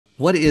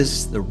What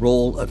is the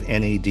role of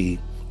NAD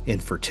in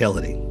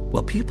fertility?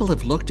 Well, people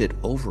have looked at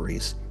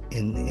ovaries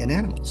in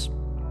animals.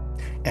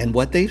 And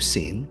what they've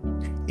seen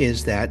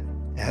is that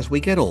as we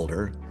get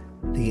older,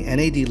 the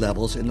NAD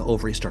levels in the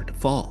ovary start to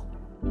fall.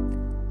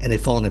 And they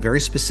fall in a very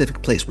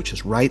specific place, which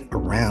is right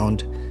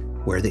around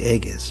where the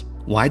egg is.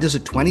 Why does a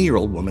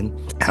 20-year-old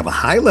woman have a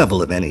high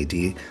level of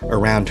NAD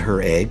around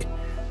her egg,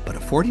 but a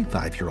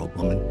 45-year-old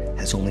woman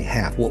has only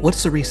half? Well,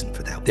 what's the reason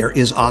for that? There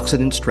is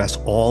oxidant stress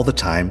all the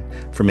time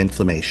from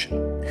inflammation.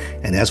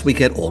 And as we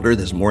get older,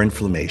 there's more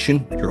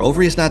inflammation. Your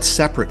ovary is not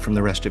separate from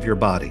the rest of your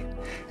body.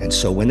 And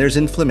so when there's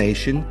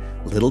inflammation,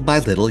 little by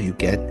little, you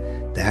get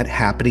that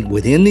happening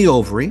within the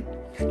ovary,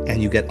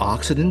 and you get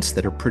oxidants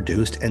that are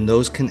produced, and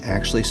those can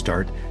actually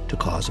start to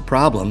cause a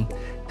problem.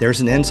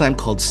 There's an enzyme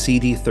called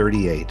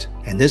CD38,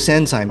 and this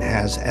enzyme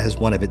has as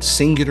one of its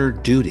singular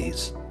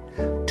duties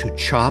to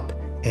chop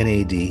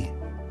NAD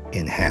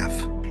in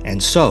half.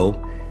 And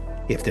so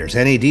if there's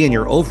NAD in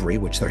your ovary,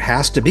 which there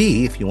has to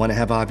be if you want to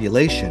have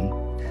ovulation,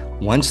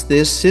 once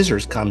this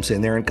scissors comes in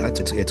there and cuts,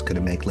 it's going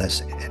to make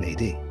less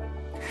NAD.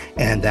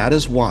 And that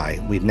is why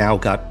we've now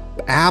got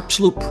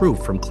absolute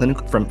proof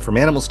from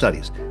animal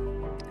studies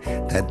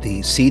that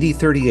the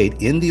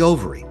CD38 in the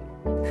ovary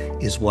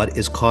is what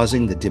is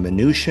causing the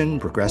diminution,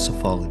 progressive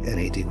fall of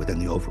NAD within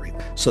the ovary.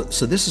 So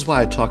this is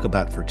why I talk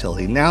about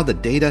fertility. Now the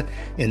data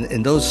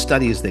in those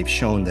studies, they've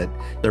shown that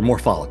there are more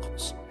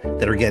follicles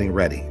that are getting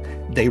ready.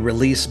 They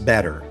release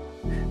better.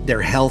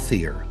 They're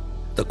healthier.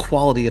 The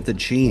quality of the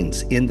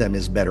genes in them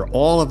is better.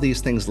 All of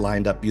these things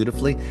lined up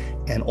beautifully,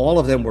 and all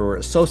of them were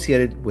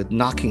associated with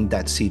knocking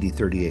that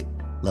CD38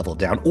 level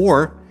down,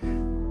 or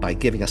by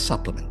giving a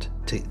supplement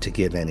to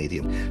give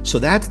NAD. So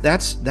that's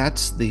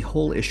the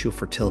whole issue of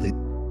fertility.